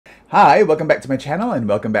Hi, welcome back to my channel and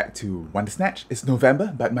welcome back to Wonder Snatch. It's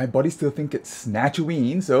November, but my body still thinks it's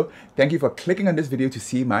Snatchoween, so thank you for clicking on this video to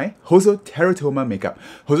see my Hoso Terra Toma makeup.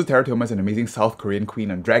 Hoso Terra Toma is an amazing South Korean queen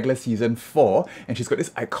on Dragula season 4, and she's got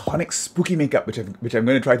this iconic spooky makeup which I'm going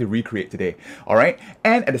to try to recreate today. Alright,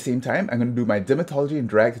 and at the same time, I'm going to do my dermatology and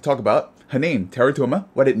drag to talk about her name, teratoma,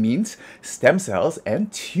 what it means, stem cells, and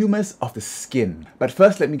tumors of the skin. But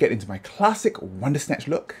first, let me get into my classic Wonder Snatch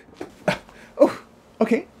look.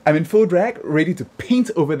 Okay, I'm in full drag, ready to paint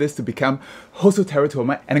over this to become Hoso Terra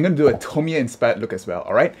Toma, and I'm going to do a Tomie inspired look as well,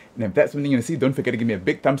 alright? And if that's something you want to see, don't forget to give me a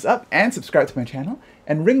big thumbs up and subscribe to my channel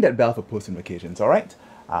and ring that bell for post notifications, alright?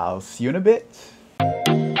 I'll see you in a bit.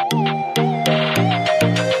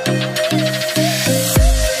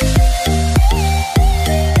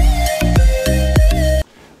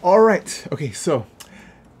 Alright, okay, so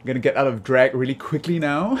I'm going to get out of drag really quickly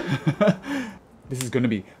now. This is going to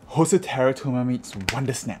be Hoso Terra Toma meets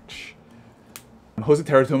Wonder Snatch. Hoso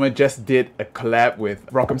Terra Toma just did a collab with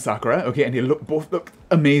Rock'em Sakura, okay, and they both looked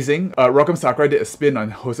amazing. Rock'em Sakura did a spin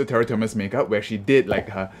on Hoso Terra Toma's makeup where she did like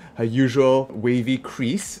her usual wavy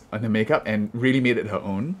crease on the makeup and really made it her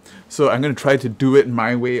own. So I'm going to try to do it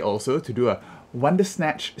my way also, to do a Wonder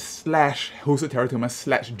Snatch slash Hoso Terra Toma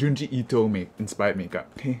slash Junji Ito inspired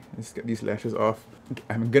makeup. Okay, let's get these lashes off. Okay,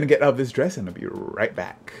 I'm going to get out of this dress and I'll be right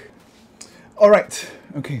back. Alright,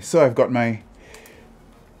 okay, so I've got my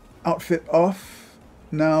outfit off.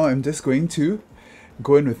 Now I'm just going to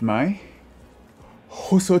go in with my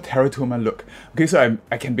Hoso Terra Toma look. Okay, so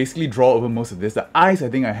I can basically draw over most of this. The eyes I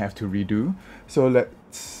think I have to redo. So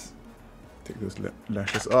let's take those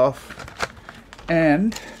lashes off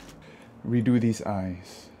and redo these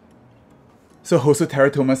eyes. So Hoso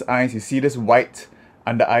Terra Toma's eyes, you see this white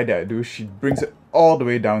under eye that I do, she brings it all the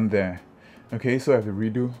way down there. Okay, so I have to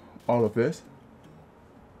redo all of this.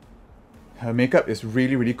 Her makeup is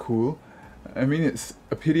really, really cool. I mean, it's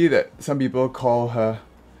a pity that some people call her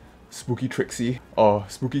Spooky Trixie or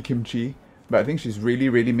Spooky Kimchi, but I think she's really,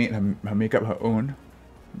 really made her makeup her own.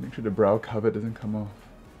 Make sure the brow cover doesn't come off.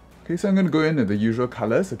 Okay, so I'm going to go in with the usual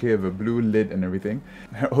colors. Okay, I have a blue lid and everything.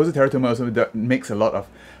 Hoso Terra Toma also makes a lot of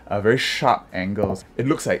very sharp angles. It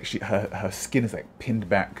looks like her skin is like pinned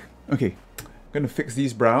back. Okay, I'm going to fix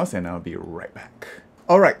these brows and I'll be right back.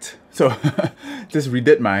 Alright, so just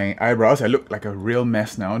redid my eyebrows. I look like a real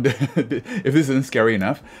mess now, if this isn't scary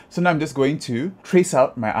enough. So now I'm just going to trace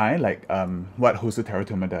out my eye like what Hoso Terra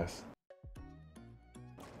Toma does.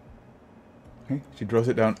 Okay, she draws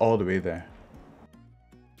it down all the way there.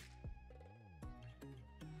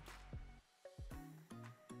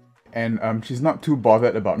 And she's not too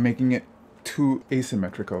bothered about making it too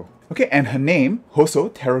asymmetrical. Okay, and her name, Hoso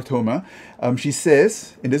Terra Toma, she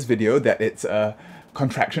says in this video that it's a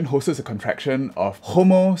contraction. Hoso is a contraction of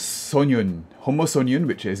Homo Sonyun,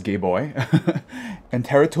 which is gay boy. And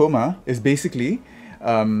teratoma is basically,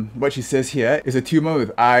 what she says here, is a tumor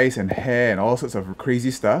with eyes and hair and all sorts of crazy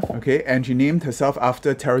stuff, okay? And she named herself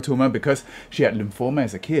after teratoma because she had lymphoma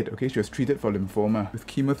as a kid, okay? She was treated for lymphoma with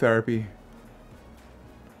chemotherapy.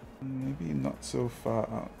 Maybe not so far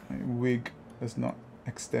out. My wig does not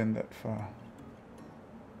extend that far.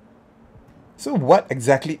 So what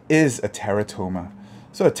exactly is a teratoma?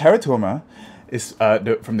 So a teratoma is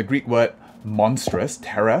from the Greek word monstrous,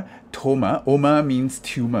 terra, toma. Oma means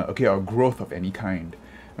tumor, okay, or growth of any kind.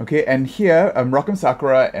 Okay, and here Rock'em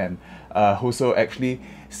Sakura and Hoso actually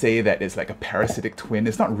say that it's like a parasitic twin.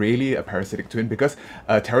 It's not really a parasitic twin because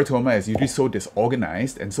teratoma is usually so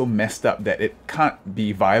disorganized and so messed up that it can't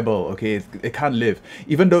be viable, okay? It can't live.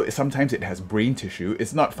 Even though sometimes it has brain tissue,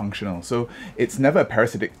 it's not functional. So it's never a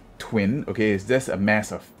parasitic twin, okay? It's just a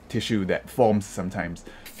mass of tissue that forms sometimes.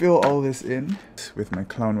 Fill all this in with my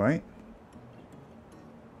clown white.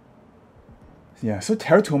 Yeah, so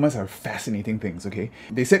teratomas are fascinating things, okay?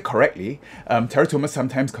 They said correctly, teratomas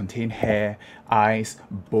sometimes contain hair, eyes,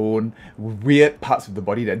 bone, weird parts of the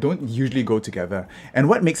body that don't usually go together. And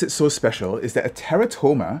what makes it so special is that a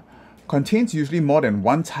teratoma contains usually more than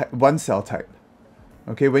one cell type.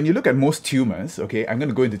 Okay, when you look at most tumors, okay, I'm going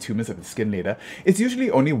to go into tumors of the skin later, it's usually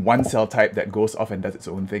only one cell type that goes off and does its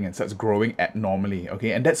own thing and starts growing abnormally,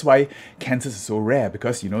 okay? And that's why cancers are so rare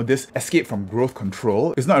because, you know, this escape from growth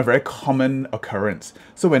control is not a very common occurrence.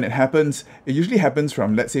 So when it happens, it usually happens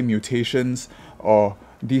from, let's say, mutations or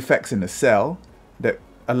defects in the cell that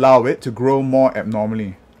allow it to grow more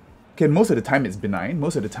abnormally. Okay, most of the time it's benign.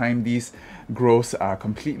 Most of the time these growths are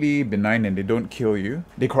completely benign and they don't kill you.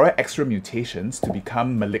 They require extra mutations to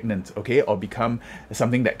become malignant, okay, or become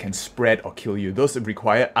something that can spread or kill you. Those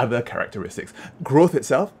require other characteristics. Growth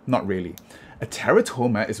itself, not really. A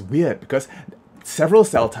teratoma is weird because several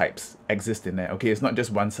cell types exist in there, okay? It's not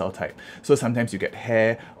just one cell type. So sometimes you get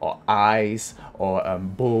hair or eyes or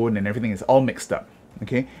bone and everything is all mixed up,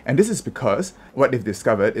 okay? And this is because what they've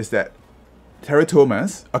discovered is that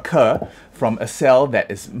teratomas occur from a cell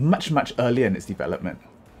that is much, much earlier in its development.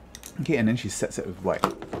 Okay, and then she sets it with white.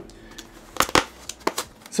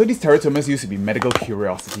 So these teratomas used to be medical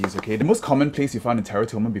curiosities, okay? The most common place you found a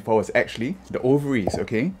teratoma before was actually the ovaries,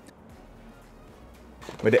 okay?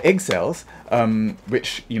 Where the egg cells,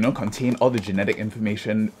 which, you know, contain all the genetic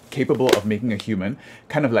information capable of making a human,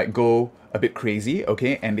 kind of like go a bit crazy,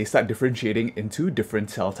 okay? And they start differentiating into different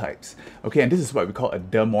cell types, okay? And this is what we call a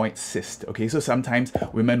dermoid cyst, okay? So sometimes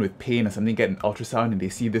women with pain or something get an ultrasound and they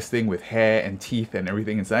see this thing with hair and teeth and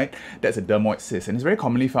everything inside. That's a dermoid cyst, and it's very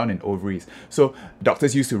commonly found in ovaries. So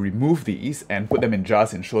doctors used to remove these and put them in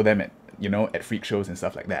jars and show them at, you know, at freak shows and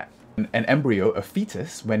stuff like that. An embryo, a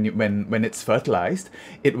fetus, when it's fertilized,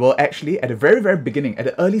 it will actually, at the very, very beginning, at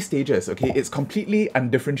the early stages, okay, it's completely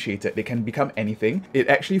undifferentiated. They can become anything. It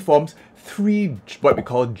actually forms three, what we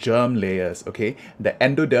call germ layers, okay? The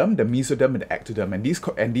endoderm, the mesoderm, and the ectoderm.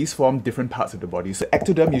 And these form different parts of the body. So the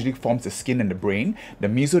ectoderm usually forms the skin and the brain. The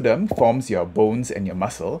mesoderm forms your bones and your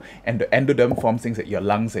muscle. And the endoderm forms things like your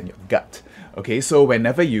lungs and your gut. Okay, so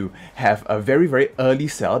whenever you have a very, very early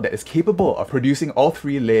cell that is capable of producing all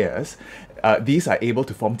three layers, these are able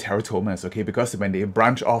to form teratomas, okay, because when they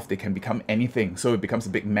branch off, they can become anything. So it becomes a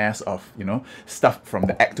big mass of, you know, stuff from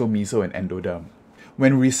the ecto, meso, and endoderm.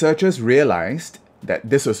 When researchers realized that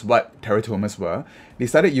this was what teratomas were, they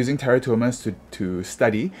started using teratomas to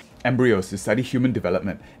study embryos, to study human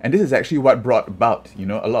development. And this is actually what brought about, you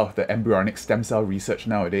know, a lot of the embryonic stem cell research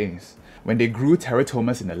nowadays. When they grew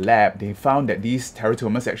teratomas in the lab, they found that these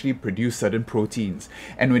teratomas actually produce certain proteins.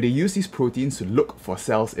 And when they used these proteins to look for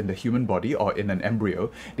cells in the human body or in an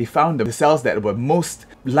embryo, they found the cells that were most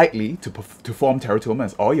likely to form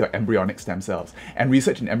teratomas, or your embryonic stem cells. And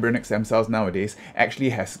research in embryonic stem cells nowadays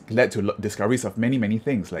actually has led to discoveries of many, many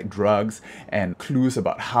things, like drugs and clues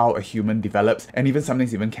about how a human develops, and even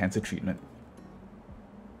sometimes even cancer treatment.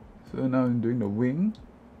 So now I'm doing the wing.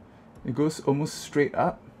 It goes almost straight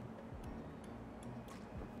up.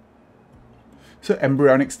 So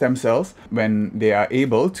embryonic stem cells, when they are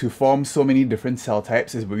able to form so many different cell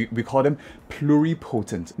types, we call them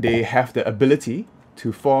pluripotent. They have the ability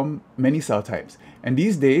to form many cell types. And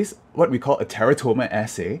these days, what we call a teratoma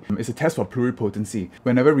assay is a test for pluripotency.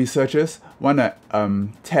 Whenever researchers want to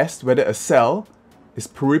test whether a cell is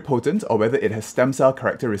pluripotent or whether it has stem cell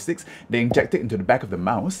characteristics, they inject it into the back of the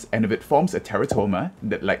mouse, and if it forms a teratoma,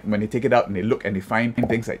 that, like when they take it out and they look and they find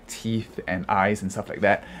things like teeth and eyes and stuff like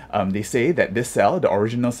that, they say that this cell, the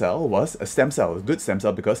original cell, was a stem cell, a good stem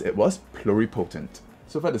cell, because it was pluripotent.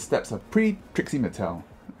 So far the steps are pretty tricksy Mattel.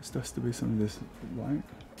 Let's dust away some of this white.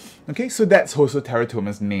 Okay, so that's Hoso Terra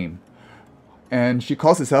Toma's name. And she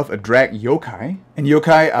calls herself a drag yokai. And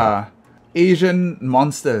yokai are Asian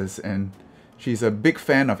monsters, and she's a big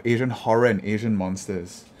fan of Asian horror and Asian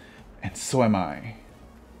monsters. And so am I.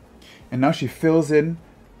 And now she fills in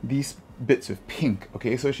these bits with pink.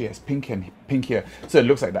 Okay, so she has pink and pink here. So it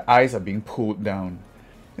looks like the eyes are being pulled down.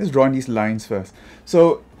 Let's draw in these lines first.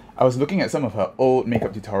 So I was looking at some of her old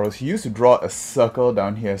makeup tutorials. She used to draw a circle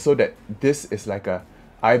down here so that this is like a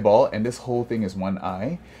eyeball and this whole thing is one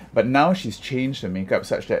eye. But now she's changed the makeup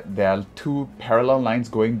such that there are two parallel lines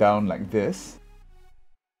going down like this.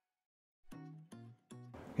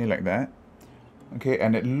 Okay, like that. Okay,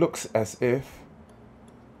 and it looks as if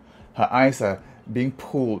her eyes are being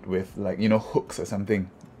pulled with, like, you know, hooks or something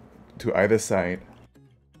to either side.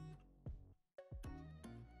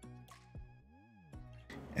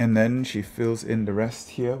 And then she fills in the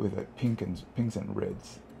rest here with like pinks and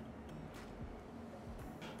reds.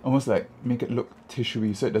 Almost like make it look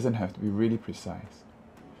tissuey so it doesn't have to be really precise.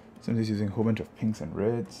 So I'm just using a whole bunch of pinks and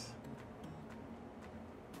reds.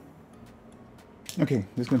 Okay,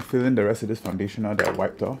 just going to fill in the rest of this foundation now that I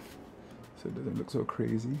wiped off, so it doesn't look so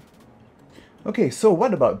crazy. Okay, so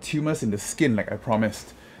what about tumors in the skin, like I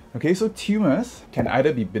promised? Okay, so tumors can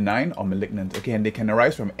either be benign or malignant, okay, and they can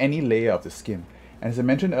arise from any layer of the skin. And as I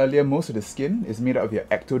mentioned earlier, most of the skin is made out of your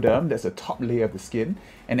ectoderm, that's the top layer of the skin,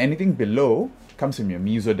 and anything below comes from your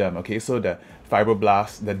mesoderm, okay, so the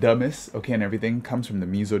fibroblasts, the dermis, okay, and everything comes from the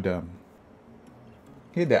mesoderm.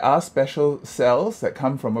 Okay, there are special cells that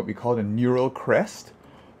come from what we call the neural crest.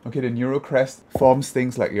 Okay, the neural crest forms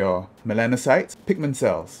things like your melanocytes, pigment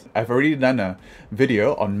cells. I've already done a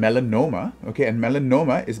video on melanoma, okay, and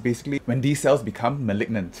melanoma is basically when these cells become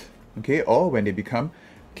malignant, okay, or when they become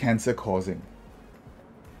cancer-causing.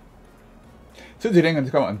 So today I'm going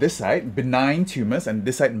to come on this side, benign tumors, and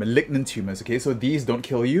this side, malignant tumors, okay? So these don't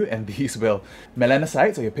kill you, and these will.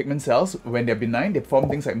 Melanocytes, or your pigment cells, when they're benign, they form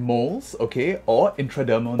things like moles, okay? Or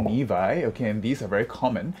intradermal nevi, okay? And these are very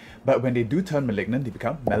common. But when they do turn malignant, they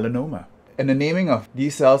become melanoma. And the naming of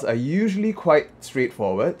these cells are usually quite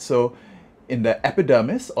straightforward. So in the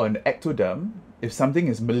epidermis or in the ectoderm, if something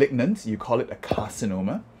is malignant, you call it a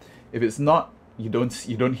carcinoma. If it's not, you don't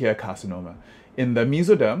hear carcinoma. In the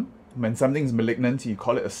mesoderm, when something's malignant, you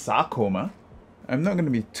call it a sarcoma. I'm not going to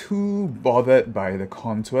be too bothered by the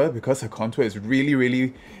contour because the contour is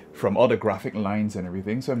really from all the graphic lines and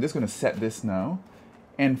everything. So I'm just going to set this now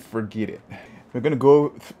and forget it. We're going to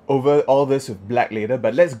go over all this with black later,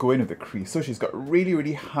 but let's go in with the crease. So she's got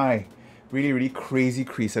really high, really crazy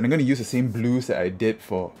crease. And I'm going to use the same blues that I did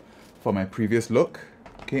for my previous look.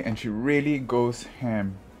 Okay, and she really goes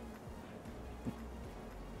ham.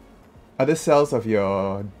 Other cells of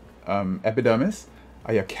your epidermis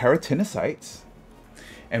are your keratinocytes,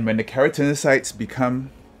 and when the keratinocytes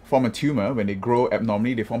form a tumor, when they grow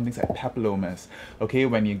abnormally, they form things like papillomas. Okay,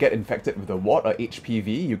 when you get infected with a wart or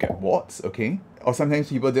HPV, you get warts. Okay, or sometimes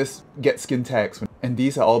people just get skin tags, and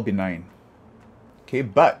these are all benign. Okay,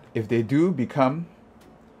 but if they do become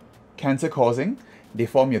cancer causing, they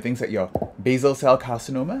form your things like your basal cell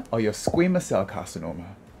carcinoma or your squamous cell carcinoma.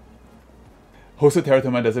 Hoso Terra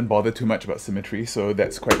Toma doesn't bother too much about symmetry, so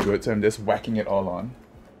that's quite good. So I'm just whacking it all on.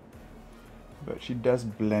 But she does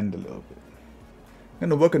blend a little bit. I'm going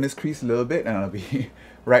to work on this crease a little bit, and I'll be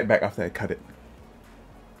right back after I cut it.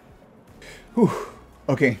 Whew.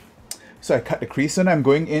 Okay, so I cut the crease, and I'm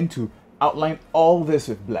going in to outline all this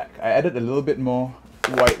with black. I added a little bit more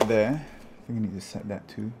white there. I think I need to set that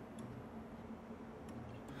too.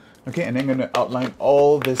 Okay, and then I'm going to outline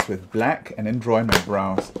all this with black, and then draw in my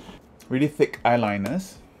brows. Really thick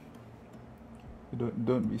eyeliners.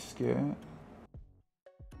 Don't be scared.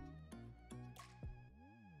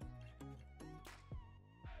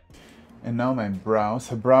 And now my brows.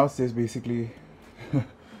 Her brows just basically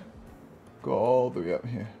go all the way up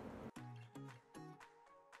here.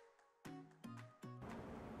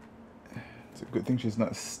 It's a good thing she's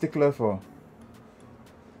not a stickler for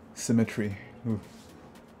symmetry. Ooh.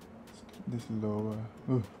 This lower.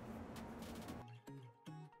 Ooh.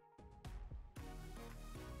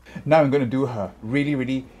 Now I'm going to do her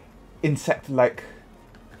really insect-like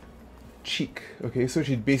cheek. Okay, so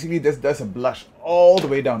she basically just does a blush all the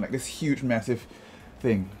way down, like this huge, massive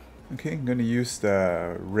thing. Okay, I'm going to use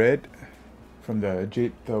the red from the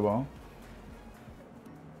Jade Thermal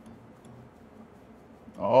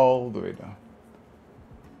all the way down.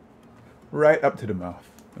 Right up to the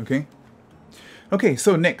mouth. Okay? Okay,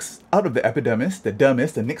 so next, out of the epidermis, the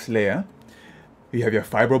dermis, the next layer, you have your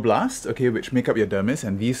fibroblasts, okay, which make up your dermis,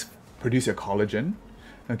 and these produce your collagen.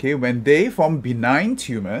 Okay, when they form benign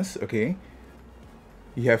tumors, okay,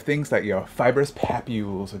 you have things like your fibrous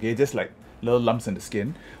papules, okay, just like little lumps in the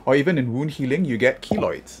skin. Or even in wound healing, you get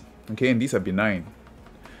keloids, okay, and these are benign.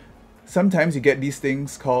 Sometimes you get these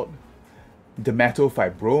things called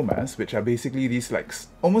dermatofibromas, which are basically these like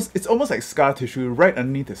it's almost like scar tissue right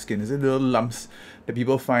underneath the skin. It's little lumps that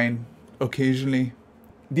people find occasionally.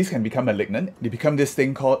 These can become malignant. They become this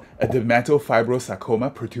thing called a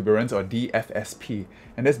dermatofibrosarcoma protuberans, or DFSP.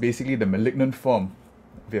 And that's basically the malignant form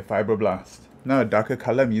of your fibroblast. Now a darker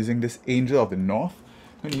color, I'm using this Angel of the North.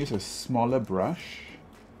 I'm going to use a smaller brush.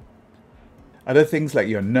 Other things like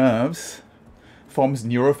your nerves forms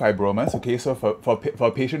neurofibromas. Okay, so for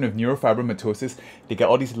a patient with neurofibromatosis, they get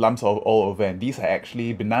all these lumps all over, and these are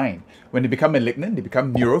actually benign. When they become malignant, they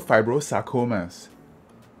become neurofibrosarcomas.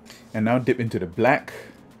 And now dip into the black.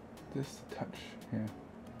 Just a touch here.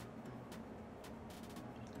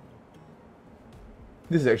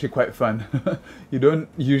 This is actually quite fun. You don't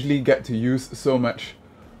usually get to use so much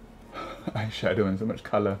eyeshadow and so much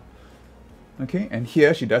color. Okay, and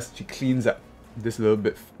here she cleans up this little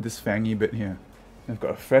bit, this fangy bit here. I've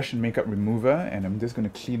got a fresh makeup remover, and I'm just going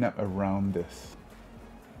to clean up around this.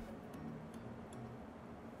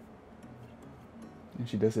 And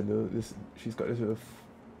she does a little, she's got this little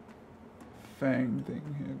fang thing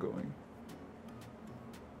here going.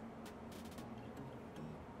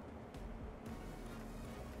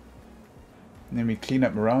 And then we clean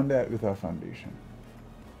up around that with our foundation.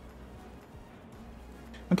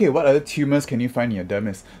 Okay, what other tumors can you find in your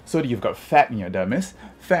dermis? So you've got fat in your dermis.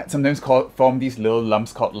 Fat sometimes form these little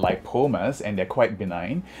lumps called lipomas, and they're quite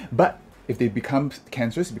benign. But if they become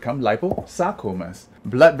cancerous, they become liposarcomas.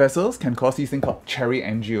 Blood vessels can cause these things called cherry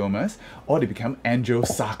angiomas, or they become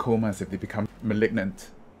angiosarcomas if they become malignant.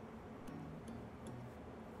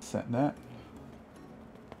 Set that.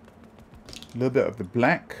 A little bit of the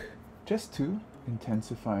black, just two.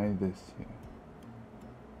 intensify this here.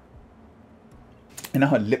 And now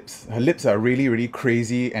her lips. Her lips are really, really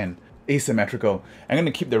crazy and asymmetrical. I'm going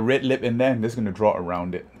to keep the red lip in there and I'm just going to draw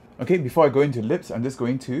around it. Okay, before I go into lips, I'm just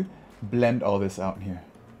going to blend all this out here.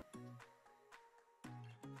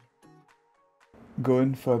 Go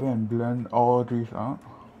in further and blend all these out.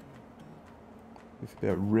 With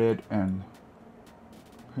the red and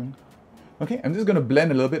pink. Okay, I'm just going to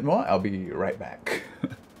blend a little bit more. I'll be right back.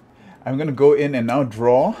 I'm going to go in and now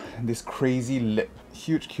draw this crazy lip.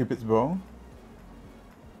 Huge cupid's bow.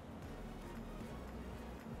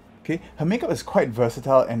 Okay, her makeup is quite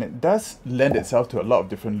versatile and it does lend itself to a lot of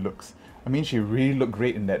different looks. I mean, she really looked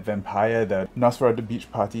great in that vampire, the Nosferatu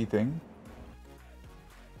beach party thing.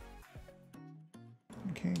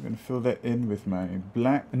 Okay, I'm going to fill that in with my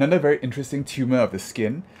black. Another very interesting tumor of the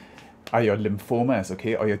skin are your lymphomas,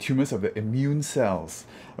 okay, or your tumors of the immune cells.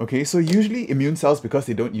 Okay, so usually immune cells, because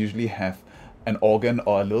they don't usually have an organ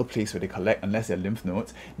or a little place where they collect unless they're lymph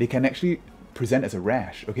nodes, they can actually present as a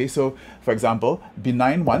rash. Okay, so for example,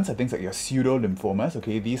 benign ones are things like your pseudo-lymphomas.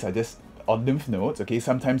 Okay, these are just or lymph nodes. Okay,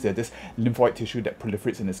 sometimes they're just lymphoid tissue that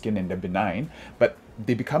proliferates in the skin and they're benign, but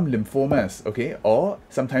they become lymphomas. Okay, or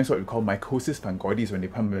sometimes what we call mycosis fungoides when they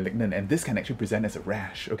become malignant, and this can actually present as a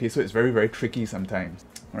rash. Okay, so it's very, very tricky sometimes.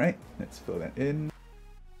 All right, let's fill that in.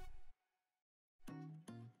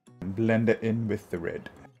 Blend that in with the red.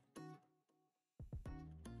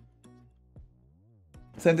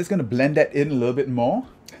 So I'm just going to blend that in a little bit more.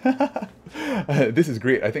 This is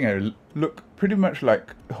great. I think I look pretty much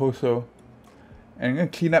like Hoso. And I'm going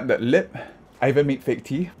to clean up that lip. I even made fake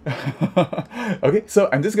teeth. Okay, so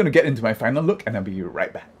I'm just going to get into my final look and I'll be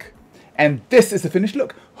right back. And this is the finished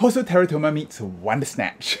look. Hoso Terra Toma meets Wonder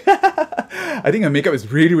Snatch. I think her makeup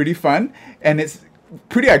is really, really fun. And it's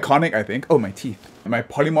pretty iconic, I think. Oh, my teeth. My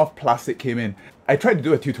polymorph plastic came in. I tried to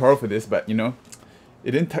do a tutorial for this, but you know,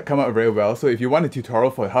 it didn't come out very well. So if you want a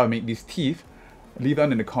tutorial for how I make these teeth, leave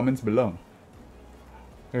down in the comments below.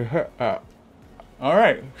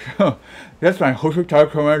 Alright, so that's my Hoso Terra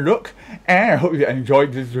Toma look, and I hope you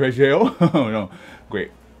enjoyed this video. Oh no,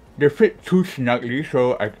 great. They fit too snugly,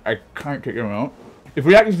 so I can't take them out. If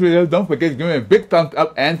you like this video, don't forget to give me a big thumbs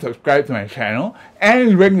up and subscribe to my channel,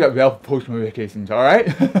 and ring that bell for post notifications,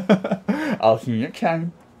 alright? I'll see you next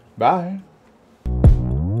time. Bye.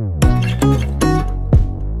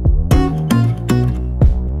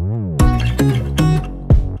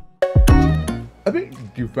 A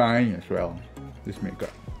bit divine as well, this makeup.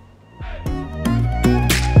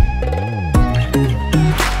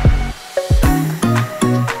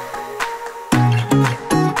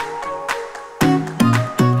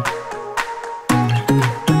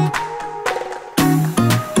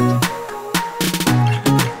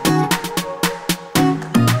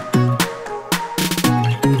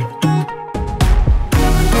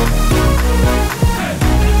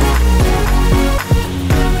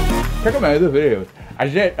 Check out my other videos. I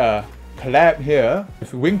did a collab here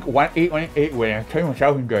with Wink1818 where I turned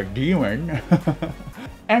myself into a demon.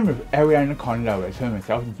 And with Ariana Conda where I turned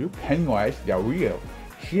myself into Pennywise the Real.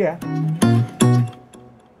 See ya!